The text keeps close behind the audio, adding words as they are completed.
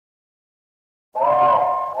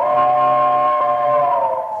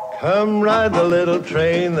Come ride the little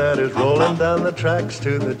train that is rolling down the tracks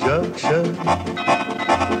to the junction.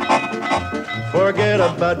 Forget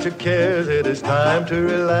about your cares, it is time to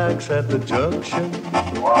relax at the junction.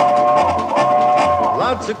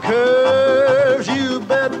 Lots of curves, you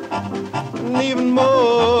bet, and even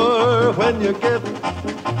more when you get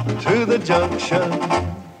to the junction.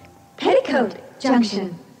 Petticoat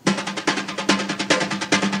Junction.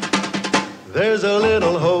 There's a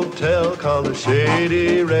little hotel called the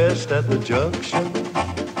Shady Rest at the junction.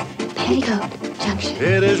 Petticoat Junction.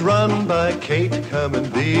 It is run by Kate. Come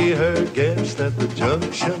and be her guest at the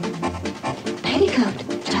junction.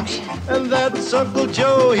 Petticoat Junction. And that's Uncle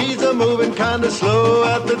Joe. He's a moving kind of slow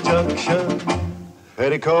at the junction.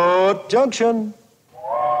 Petticoat Junction.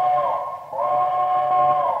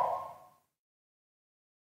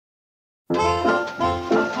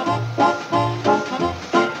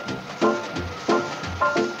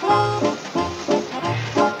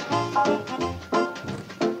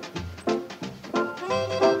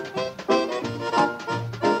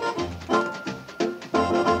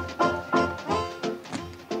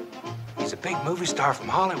 From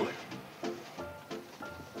Hollywood.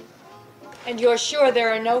 And you're sure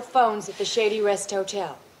there are no phones at the Shady Rest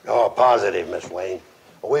Hotel? Oh, positive, Miss Wayne.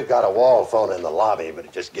 Well, we've got a wall phone in the lobby, but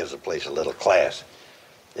it just gives the place a little class.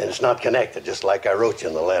 And it's not connected, just like I wrote you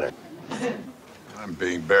in the letter. I'm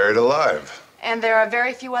being buried alive. And there are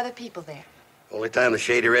very few other people there. Only time the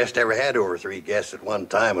Shady Rest ever had over 3 guests at one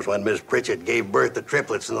time was when Miss Pritchett gave birth to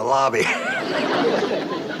triplets in the lobby.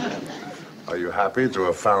 Are you happy to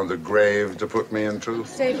have found a grave to put me into?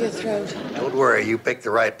 Save your throat. Don't worry, you picked the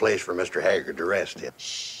right place for Mr. Haggard to rest in.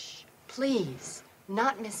 Shh, please.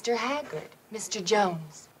 Not Mr. Haggard, Mr.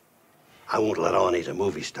 Jones. I won't let on he's a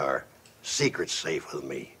movie star. Secret's safe with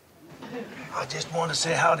me. I just want to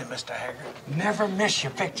say howdy, Mr. Haggard. Never miss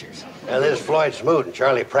your pictures. Now, this is Floyd Smoot and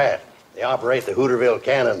Charley Pratt. They operate the Hooterville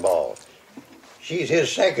Cannonball. She's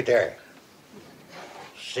his secretary.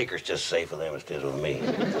 Secret's just safe with them as it is with me.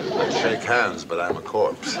 I'd shake hands, but I'm a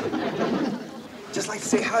corpse. Just like to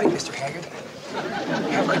say howdy, Mr. Haggard.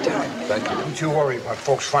 Have a good time. Thank you. Don't you worry about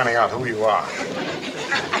folks finding out who you are.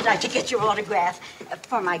 I'd like to get your autograph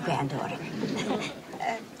for my granddaughter.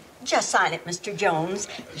 Just sign it, Mr. Jones.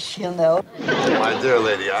 She'll know. My dear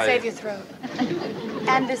lady, Save your throat.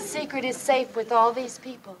 And the secret is safe with all these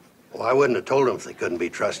people. Well, I wouldn't have told them if they couldn't be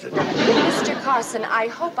trusted. Mr. Carson, I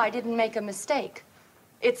hope I didn't make a mistake.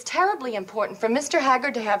 It's terribly important for Mr.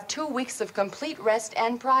 Haggard to have 2 weeks of complete rest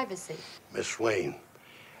and privacy. Miss Swain,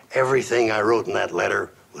 everything I wrote in that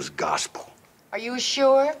letter was gospel. Are you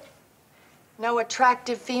sure? No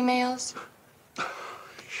attractive females?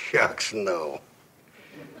 Shucks, no.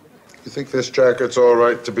 You think this jacket's all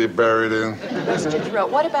right to be buried in? Mr.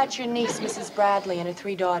 Throat, what about your niece, Mrs. Bradley, and her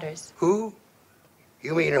 3 daughters? Who?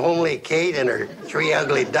 You mean homely Kate and her 3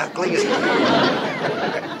 ugly ducklings?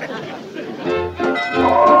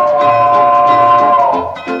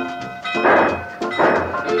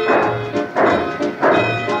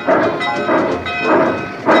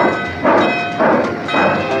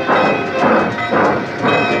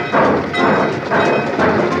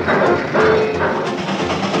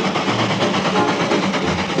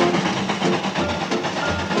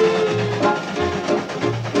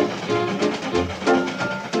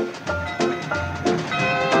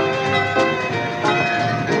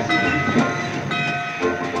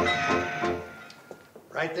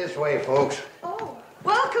 Right this way, folks. Oh,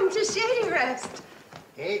 welcome to Shady Rest.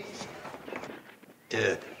 Kate?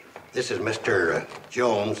 This is Mr.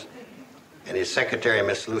 Jones and his secretary,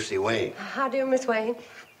 Miss Lucy Wayne. How do, Miss Wayne?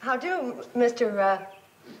 How do, Mr.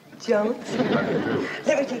 Jones?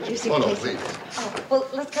 Let me take your suitcase. Oh, no, please. Oh, well,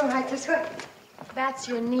 let's come right this way. That's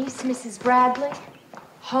your niece, Mrs. Bradley?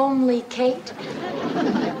 Homely Kate?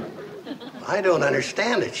 I don't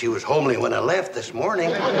understand it. She was homely when I left this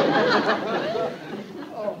morning.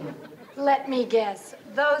 Let me guess.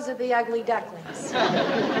 Those are the ugly ducklings.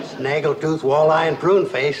 Snaggletooth, walleye, and prune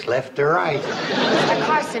face, left to right. Mr.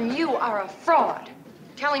 Carson, you are a fraud.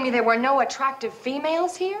 Telling me there were no attractive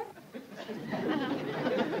females here?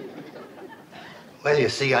 Well, you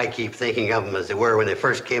see, I keep thinking of them as they were when they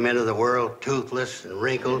first came into the world, toothless and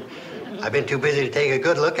wrinkled. I've been too busy to take a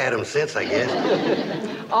good look at them since, I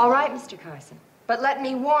guess. All right, Mr. Carson. But let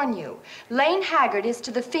me warn you, Lane Haggard is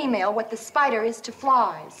to the female what the spider is to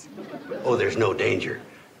flies. Oh, there's no danger.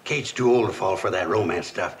 Kate's too old to fall for that romance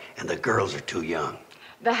stuff, and the girls are too young.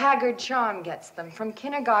 The Haggard charm gets them from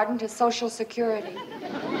kindergarten to Social Security.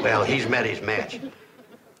 Well, he's met his match.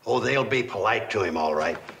 Oh, they'll be polite to him, all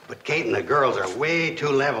right. But Kate and the girls are way too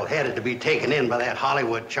level-headed to be taken in by that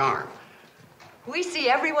Hollywood charm. We see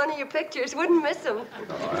every one of your pictures. Wouldn't miss them.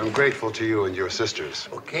 Oh, I'm grateful to you and your sisters.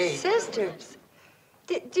 Okay. Sisters.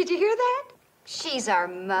 Did you hear that? She's our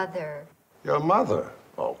mother. Your mother?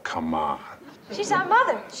 Oh, come on. She's our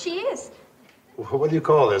mother. She is. What do you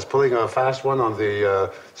call this? Pulling a fast one on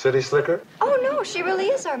the city slicker? Oh, no, she really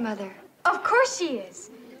is our mother. Of course she is.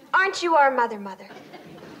 Aren't you our mother? Mother?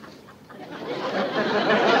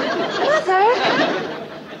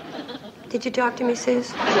 Did you talk to me,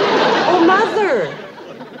 sis? Oh, Mother.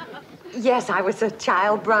 Yes, I was a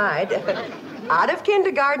child bride. Out of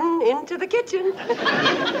kindergarten into the kitchen.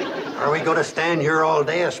 Are we going to stand here all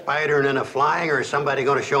day, a spidering and a flying, or is somebody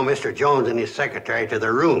going to show Mr. Jones and his secretary to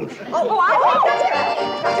their rooms? I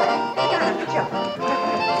think that's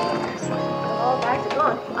good. All bags are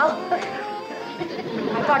gone.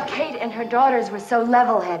 I thought Kate and her daughters were so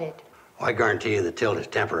level-headed. Oh, I guarantee you the tilt is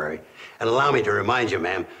temporary. And allow me to remind you,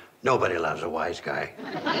 ma'am, nobody loves a wise guy.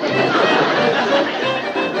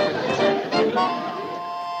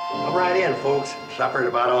 Come right in, folks. Supper's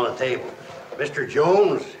about on the table. Mr.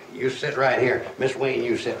 Jones, you sit right here. Miss Wayne,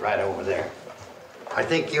 you sit right over there. I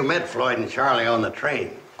think you met Floyd and Charley on the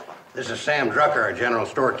train. This is Sam Drucker, our general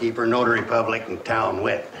storekeeper, notary public, and town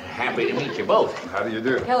wit. Happy to meet you both. How do you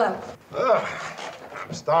do? Hello.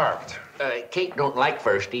 I'm starved. Kate don't like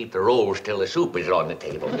first to eat the rolls till the soup is on the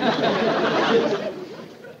table.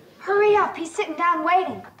 Hurry up. He's sitting down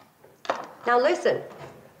waiting. Now listen,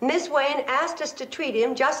 Miss Wayne asked us to treat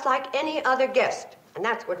him just like any other guest, and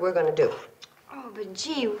that's what we're going to do. Oh, but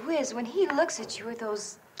gee whiz, when he looks at you with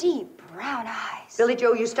those deep brown eyes. Billie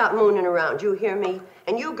Jo, you stop mooning around, you hear me?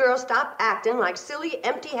 And you girls stop acting like silly,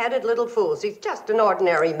 empty-headed little fools. He's just an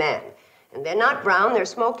ordinary man. And they're not brown, they're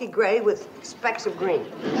smoky gray with specks of green.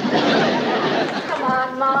 Come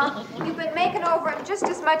on, Ma. You've been making over him just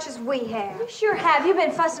as much as we have. You sure have. You've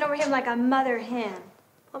been fussing over him like a mother hen.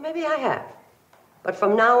 Well, maybe I have. But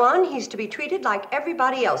from now on, he's to be treated like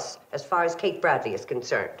everybody else as far as Kate Bradle is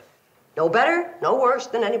concerned. No better, no worse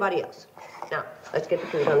than anybody else. Now, let's get the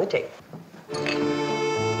food on the table.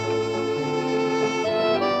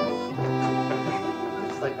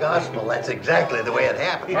 It's the gospel. That's exactly the way it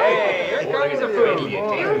happened. Hey, here comes the food.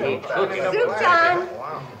 Soup time.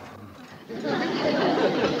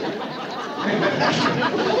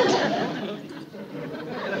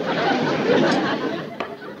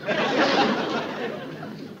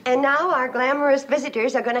 And now our glamorous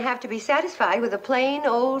visitors are going to have to be satisfied with a plain,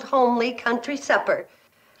 old, homely country supper.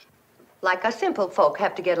 Like us simple folk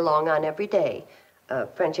have to get along on every day.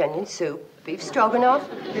 French onion soup, beef stroganoff,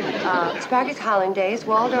 asparagus hollandaise,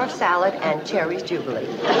 Waldorf salad, and cherries jubilee.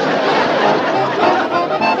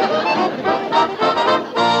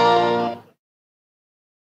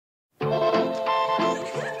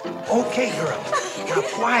 Okay, girls. Now,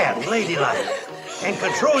 quiet and ladylike. And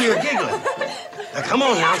control your giggling. Now, come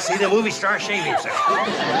on now, see the movie star shave himself.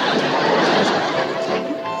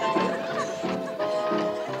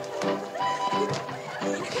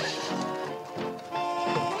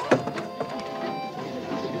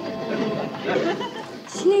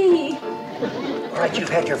 Gee. All right, you've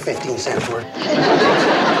had your 15 cents worth.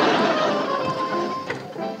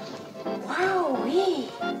 Wowee.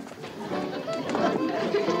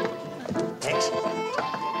 Next.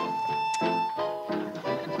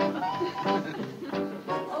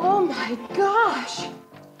 Oh, my gosh.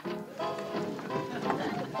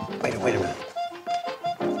 Wait a minute.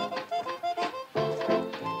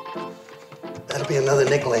 That'll be another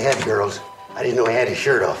nickel ahead, girls. I didn't know he had his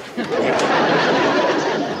shirt off.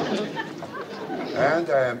 And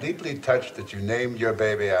I am deeply touched that you named your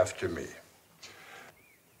baby after me.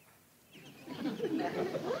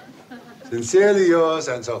 Sincerely yours,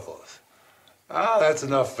 and so forth. Ah, that's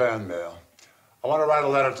enough fan mail. I want to write a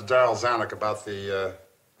letter to Darryl Zanuck about the,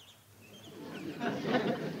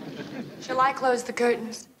 Shall I close the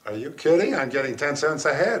curtains? Are you kidding? I'm getting 10 cents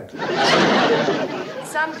ahead.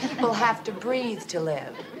 Some people have to breathe to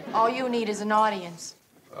live. All you need is an audience.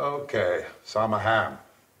 Okay, so I'm a ham.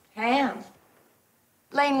 Ham.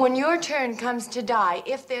 Lane, when your turn comes to die,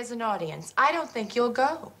 if there's an audience, I don't think you'll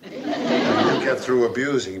go. When you get through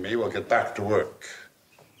abusing me, we'll get back to work.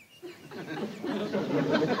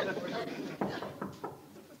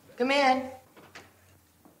 Come in.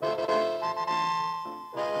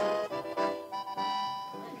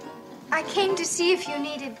 I came to see if you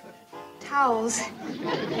needed towels.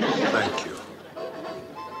 Thank you.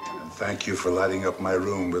 And thank you for lighting up my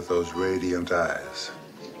room with those radiant eyes.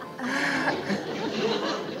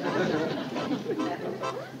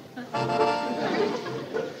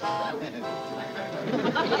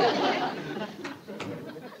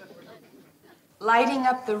 Lighting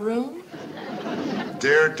up the room?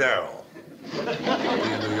 Dear Darryl, I'll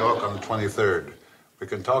be in New York on the 23rd. We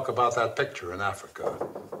can talk about that picture in Africa.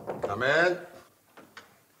 Come in.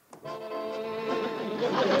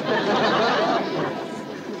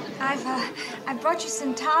 I brought you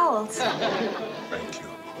some towels. Thank you.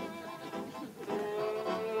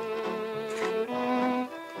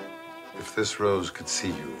 If this rose could see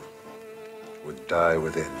you, it would die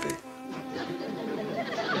with envy.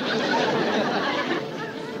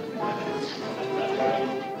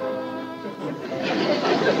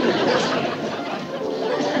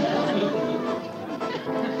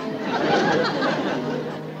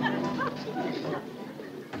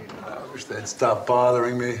 I wish they'd stop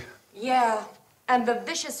bothering me. Yeah, and the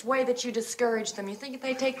vicious way that you discourage them. You think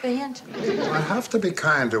they take the hint? I have to be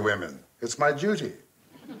kind to women. It's my duty.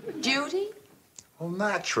 Duty? Well,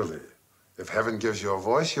 naturally. If heaven gives you a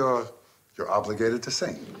voice, you're obligated to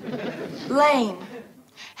sing. Lane.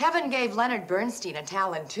 Heaven gave Leonard Bernstein a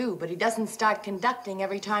talent, too, but he doesn't start conducting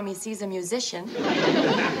every time he sees a musician.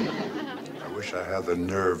 I wish I had the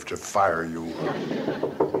nerve to fire you.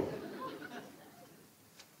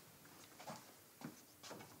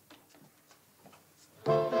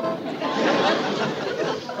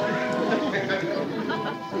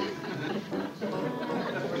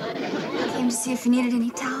 See if you needed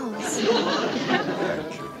any towels.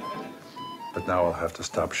 Thank you. But now I'll have to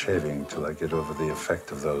stop shaving till I get over the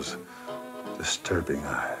effect of those disturbing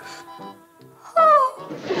eyes. Oh.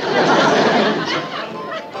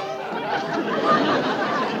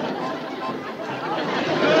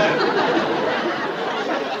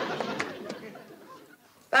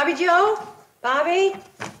 Bobbie Jo? Bobbie?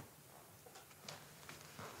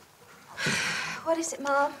 What is it,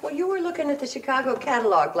 Mom? Well, you were looking at the Chicago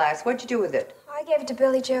catalog glass. What'd you do with it? I gave it to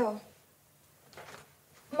Billie Jo.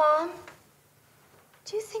 Mom,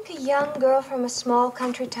 do you think a young girl from a small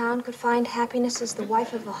country town could find happiness as the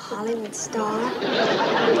wife of a Hollywood star?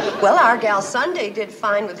 Well, our gal Sunday did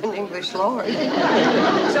fine with an English lord.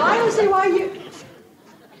 So I don't see why you...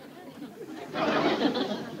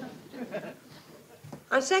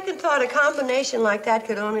 On second thought, a combination like that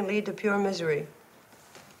could only lead to pure misery.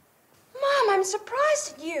 Mom, I'm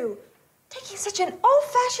surprised at you. Taking such an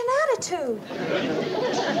old-fashioned attitude.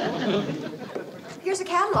 Here's a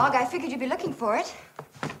catalog. I figured you'd be looking for it.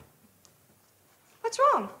 What's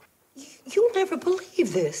wrong? You'll never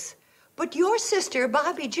believe this, but your sister,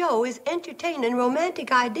 Bobbie Jo, is entertaining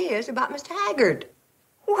romantic ideas about Mr. Haggard.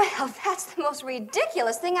 Well, that's the most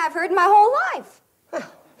ridiculous thing I've heard in my whole life. Well,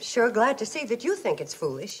 sure glad to see that you think it's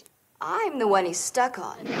foolish. I'm the one he's stuck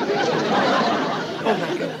on. Oh,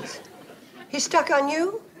 my goodness. He's stuck on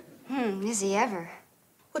you? Is he ever?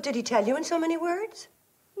 Well, did he tell you in so many words?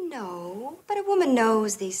 No, but a woman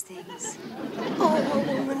knows these things. Oh, a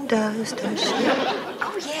woman does she?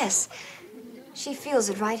 Oh, yes. She feels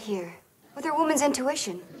it right here, with her woman's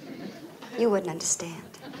intuition. You wouldn't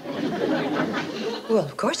understand. Well,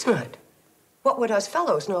 of course not. What would us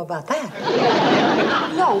fellows know about that?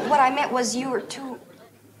 No, what I meant was you were too...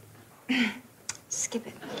 Skip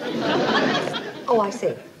it. Oh, I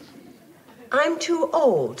see. I'm too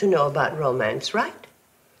old to know about romance, right?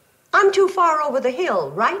 I'm too far over the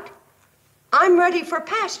hill, right? I'm ready for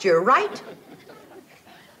pasture, right?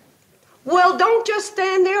 Well, don't just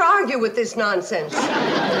stand there argue with this nonsense.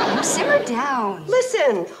 Simmer down.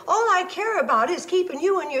 Listen, all I care about is keeping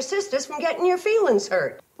you and your sisters from getting your feelings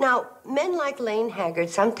hurt. Now, men like Lane Haggard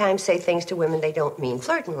sometimes say things to women they don't mean,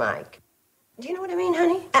 flirting like. Do you know what I mean,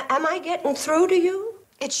 honey? Am I getting through to you?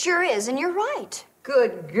 It sure is, and you're right.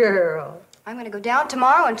 Good girl. I'm going to go down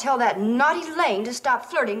tomorrow and tell that naughty Lane to stop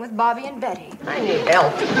flirting with Bobbie and Betty. I need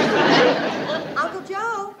help. Uncle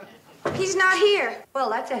Joe. He's not here. Well,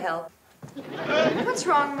 that's a help. What's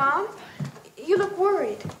wrong, Mom? You look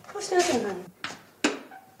worried. What's nothing, honey?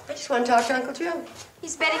 I just want to talk to Uncle Joe.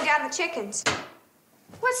 He's bedding down the chickens.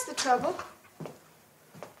 What's the trouble?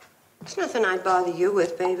 It's nothing I'd bother you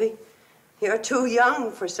with, baby. You're too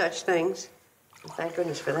young for such things. Thank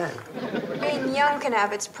goodness for that. Being young can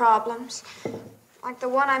have its problems, like the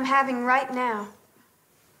one I'm having right now.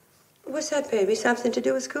 What's that, baby? Something to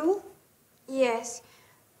do with school? Yes.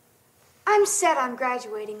 I'm set on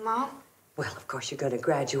graduating, Mom. Well, of course you're going to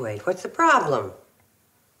graduate. What's the problem?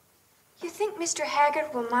 You think Mr.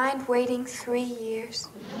 Haggard will mind waiting 3 years?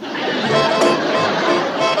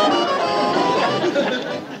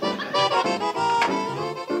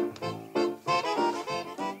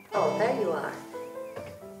 Oh, there you are.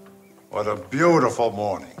 What a beautiful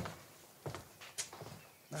morning.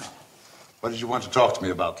 Now, what did you want to talk to me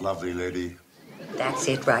about, lovely lady? That's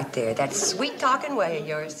it right there. That sweet-talking way of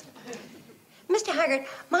yours. Mr. Haggard,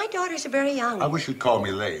 my daughters are very young. I wish you'd call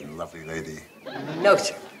me Lane, lovely lady. No,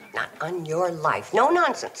 sir. Not on your life. No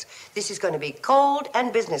nonsense. This is going to be cold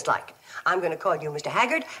and businesslike. I'm going to call you Mr.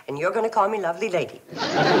 Haggard, and you're going to call me lovely lady.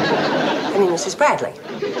 I mean, Mrs. Bradley.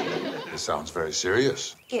 This sounds very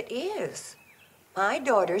serious. It is. My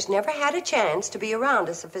daughters never had a chance to be around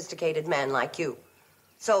a sophisticated man like you.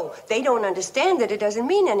 So they don't understand that it doesn't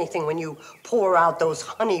mean anything when you pour out those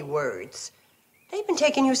honey words. They've been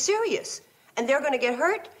taking you serious, and they're going to get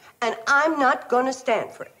hurt, and I'm not going to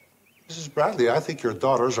stand for it. Mrs. Bradley, I think your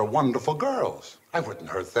daughters are wonderful girls. I wouldn't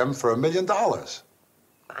hurt them for $1 million.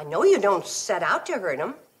 I know you don't set out to hurt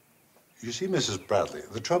them. You see, Mrs. Bradley,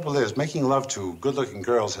 the trouble is making love to good-looking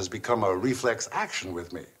girls has become a reflex action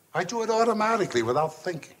with me. I do it automatically without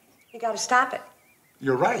thinking. You got to stop it.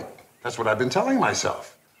 You're right. That's what I've been telling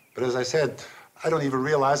myself. But as I said, I don't even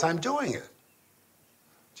realize I'm doing it.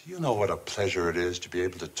 Do you know what a pleasure it is to be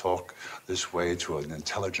able to talk this way to an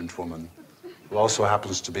intelligent woman who also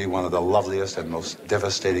happens to be one of the loveliest and most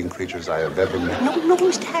devastating creatures I have ever met? No,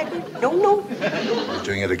 Mr. Haggard. No. You're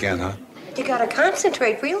doing it again, huh? You got to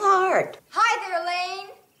concentrate real hard. Hi there, Lane.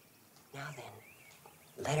 Now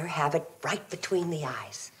then, let her have it right between the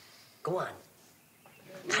eyes. Go on.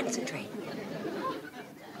 Concentrate.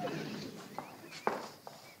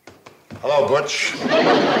 Hello, Butch.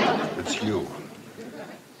 It's you.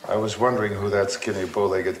 I was wondering who that skinny,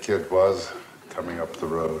 bow-legged kid was coming up the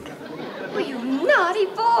road. Oh, you naughty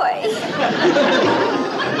boy.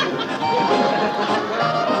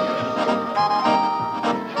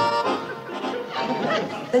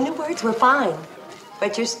 The new words were fine,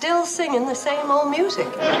 but you're still singing the same old music.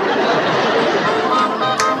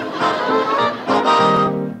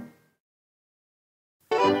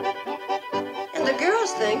 And the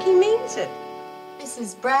girls think he means it.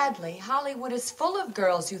 Mrs. Bradley, Hollywood is full of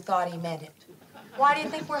girls who thought he meant it. Why do you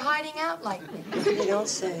think we're hiding out like this? You don't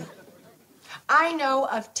say. I know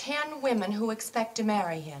of 10 women who expect to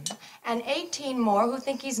marry him, and 18 more who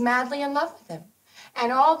think he's madly in love with them.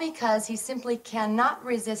 And all because he simply cannot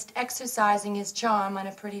resist exercising his charm on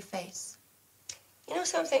a pretty face. You know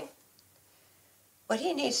something? What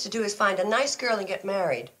he needs to do is find a nice girl and get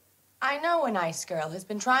married. I know a nice girl who's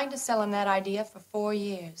been trying to sell him that idea for 4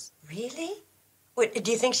 years. Really? What,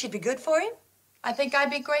 do you think she'd be good for him? I think I'd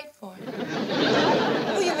be great for him.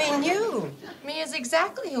 Who you mean you? Me is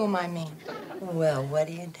exactly whom I mean. Well, what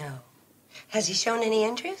do you know? Has he shown any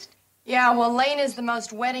interest? Yeah, well, Lane is the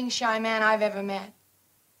most wedding-shy man I've ever met.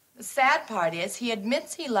 The sad part is he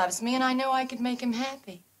admits he loves me, and I know I could make him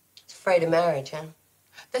happy. He's afraid of marriage, huh?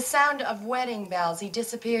 The sound of wedding bells, he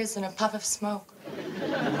disappears in a puff of smoke.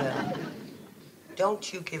 Well,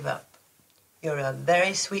 don't you give up. You're a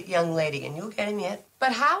very sweet young lady, and you'll get him yet.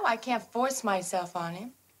 But how? I can't force myself on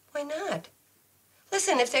him. Why not?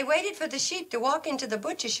 Listen, if they waited for the sheep to walk into the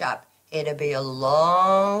butcher shop, it'd be a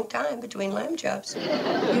long time between lamb chops.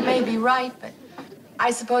 You may be right, but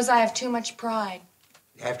I suppose I have too much pride.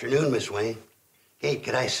 Afternoon, Miss Wayne. Kate,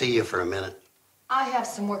 could I see you for a minute? I have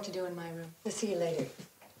some work to do in my room. I'll see you later.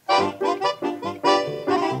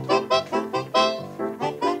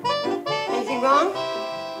 Anything wrong?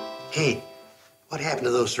 Kate, what happened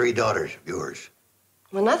to those 3 daughters of yours?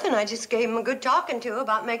 Well, nothing. I just gave them a good talking to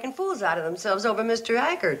about making fools out of themselves over Mr.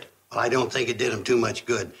 Haggard. Well, I don't think it did them too much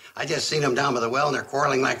good. I just seen them down by the well, and they're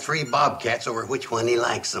quarreling like 3 bobcats over which one he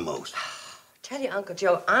likes the most. Tell you, Uncle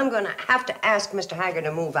Joe, I'm going to have to ask Mr. Haggard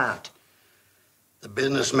to move out. The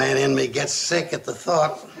businessman in me gets sick at the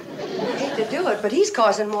thought. I hate to do it, but he's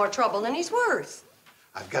causing more trouble than he's worth.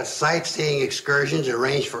 I've got sightseeing excursions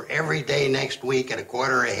arranged for every day next week at a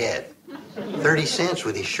quarter a head. 30 cents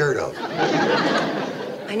with his shirt off.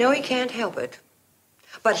 I know he can't help it,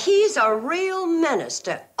 but he's a real menace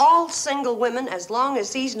to all single women as long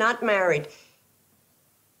as he's not married.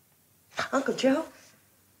 Uncle Joe,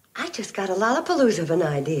 I just got a lollapalooza of an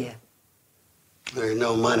idea. There's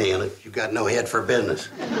no money in it. You've got no head for business.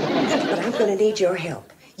 But I'm going to need your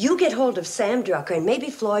help. You get hold of Sam Drucker and maybe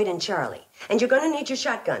Floyd and Charley, and you're going to need your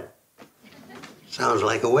shotgun. Sounds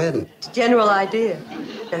like a wedding. It's a general idea.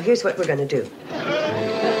 Now, here's what we're going to do.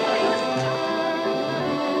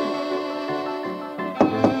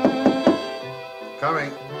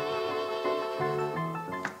 Coming.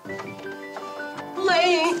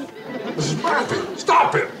 Lane! Mrs. Bradley,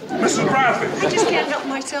 stop it! Mrs. Bradley! I just can't help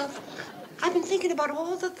myself. I've been thinking about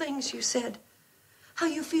all the things you said. How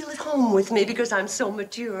you feel at home with me because I'm so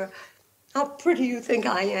mature. How pretty you think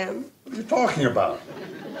I am. What are you talking about?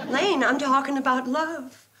 Lane, I'm talking about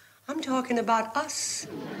love. I'm talking about us.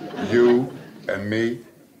 You and me?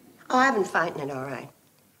 Oh, I've been fighting it, all right.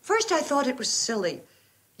 First, I thought it was silly.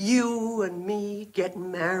 You and me getting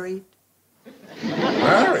married.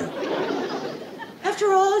 Married?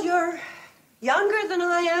 After all, you're Younger than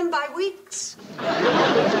I am by weeks. And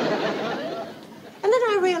then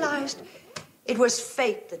I realized it was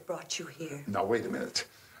fate that brought you here. Now, wait a minute.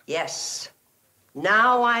 Yes.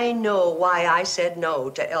 Now I know why I said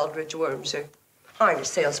no to Eldridge Wormser,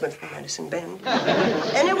 harness salesman from Medicine Bend.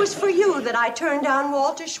 And it was for you that I turned down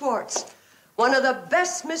Walter Schwartz, one of the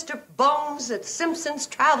best Mr. Bones that Simpson's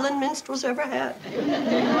traveling minstrels ever had.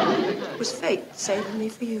 It was fate saving me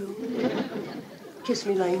for you. Kiss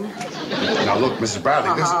me, Lane. Now, look, Mrs.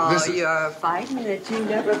 Bradley, this is... You're fighting it. You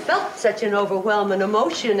never felt such an overwhelming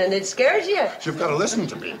emotion, and it scares you. You've got to listen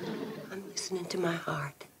to me. I'm listening to my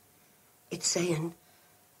heart. It's saying,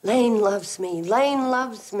 Lane loves me. Lane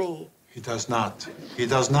loves me. He does not. He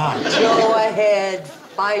does not. Go ahead.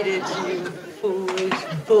 Fight it, you foolish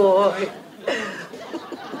boy.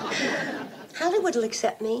 Hollywood will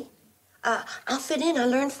accept me. I'll fit in. I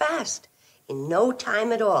learn fast. In no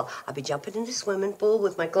time at all, I'll be jumping in the swimming pool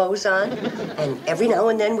with my clothes on, and every now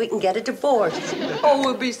and then we can get a divorce. Oh,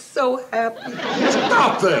 we'll be so happy.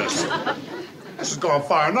 Stop this! This has gone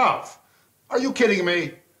far enough. Are you kidding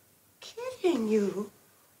me? Kidding you?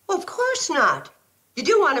 Well, of course not. You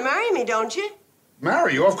do want to marry me, don't you?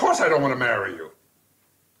 Marry you? Of course I don't want to marry you.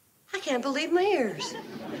 I can't believe my ears.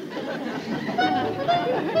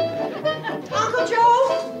 Uncle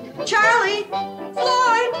Joe, Charley,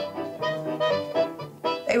 Floyd.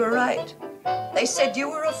 They were right. They said you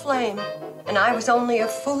were a flame, and I was only a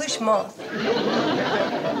foolish moth.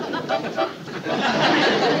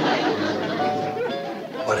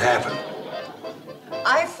 What happened?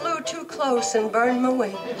 I flew too close and burned my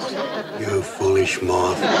wings. You foolish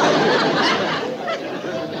moth.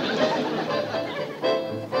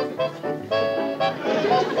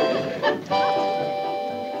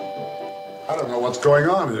 I don't know what's going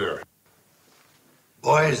on here.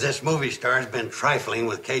 Boys, this movie star's been trifling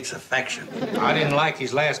with Kate's affection. I didn't like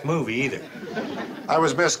his last movie either. I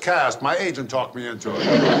was miscast. My agent talked me into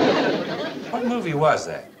it. What movie was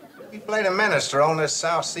that? He played a minister on this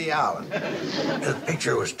South Sea island. The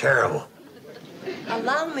picture was terrible.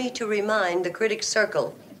 Allow me to remind the critic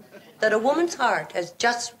circle that a woman's heart has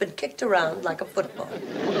just been kicked around like a football.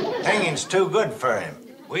 Hanging's too good for him.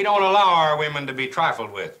 We don't allow our women to be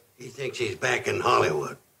trifled with. He thinks he's back in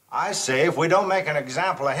Hollywood. I say, if we don't make an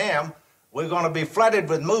example of him, we're going to be flooded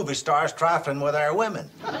with movie stars trifling with our women.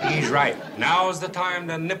 He's right. Now's the time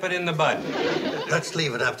to nip it in the bud. Let's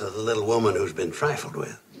leave it up to the little woman who's been trifled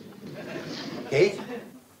with. Kate,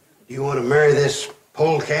 do you want to marry this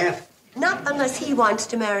polecat? Not unless he wants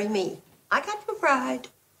to marry me. I got my pride.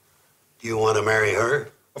 Do you want to marry her?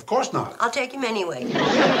 Of course not. I'll take him anyway.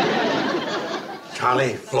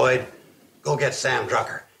 Charley, Floyd, go get Sam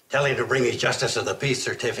Drucker. Tell him to bring his Justice of the Peace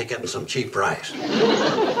certificate and some cheap rice.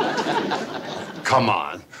 Come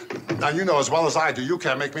on. Now, you know as well as I do, you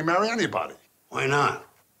can't make me marry anybody. Why not?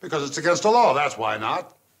 Because it's against the law, that's why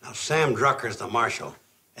not. Now, Sam Drucker's the marshal,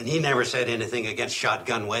 and he never said anything against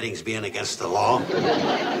shotgun weddings being against the law.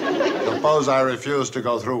 Suppose I refuse to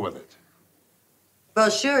go through with it. Well,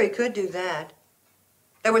 sure, he could do that.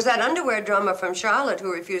 There was that underwear drummer from Charlotte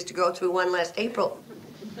who refused to go through one last April.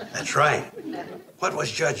 That's right. What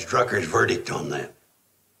was Judge Drucker's verdict on that?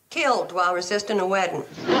 Killed while resisting a wedding.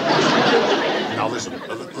 Now, listen,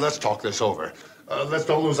 let's talk this over. Let's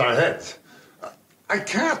don't lose our heads. I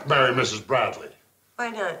can't marry Mrs. Bradley. Why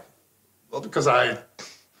not? Well, because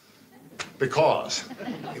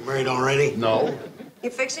You married already? No. You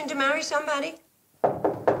fixing to marry somebody?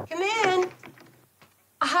 Come in.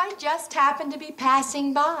 I just happened to be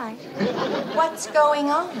passing by. What's going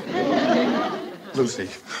on? Lucy,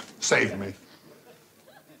 save me.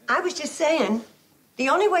 I was just saying, the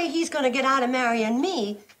only way he's going to get out of marrying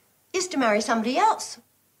me is to marry somebody else.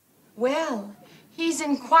 Well, he's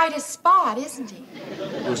in quite a spot, isn't he?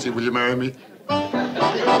 Lucy, will you marry me?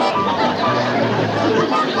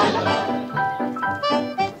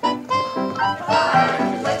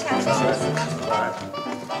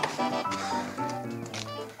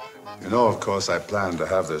 You know, of course, I plan to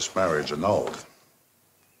have this marriage annulled.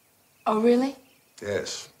 Oh, really?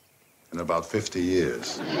 Yes, in about 50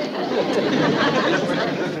 years.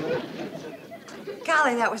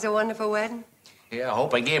 Golly, that was a wonderful wedding. Yeah, I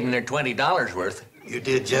hope I gave them their $20 worth. You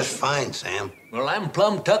did just fine, Sam. Well, I'm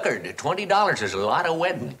plumb tuckered. $20 is a lot of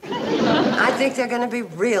wedding. I think they're going to be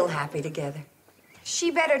real happy together.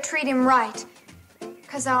 She better treat him right,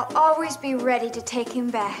 because I'll always be ready to take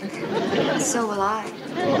him back. So will I.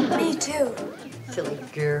 Me too. Silly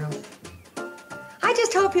girl. I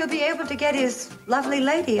just hope he'll be able to get his lovely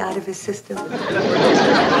lady out of his system.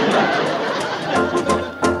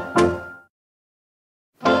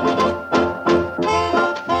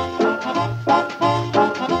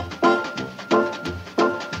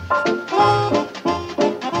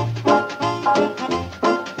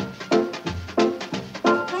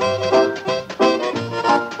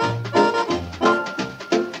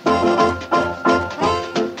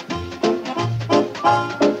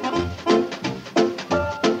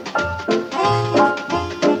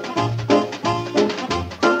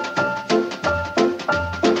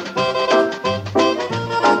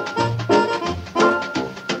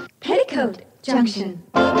 Petticoat Junction.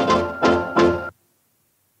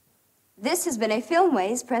 This has been a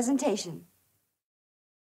Filmways presentation.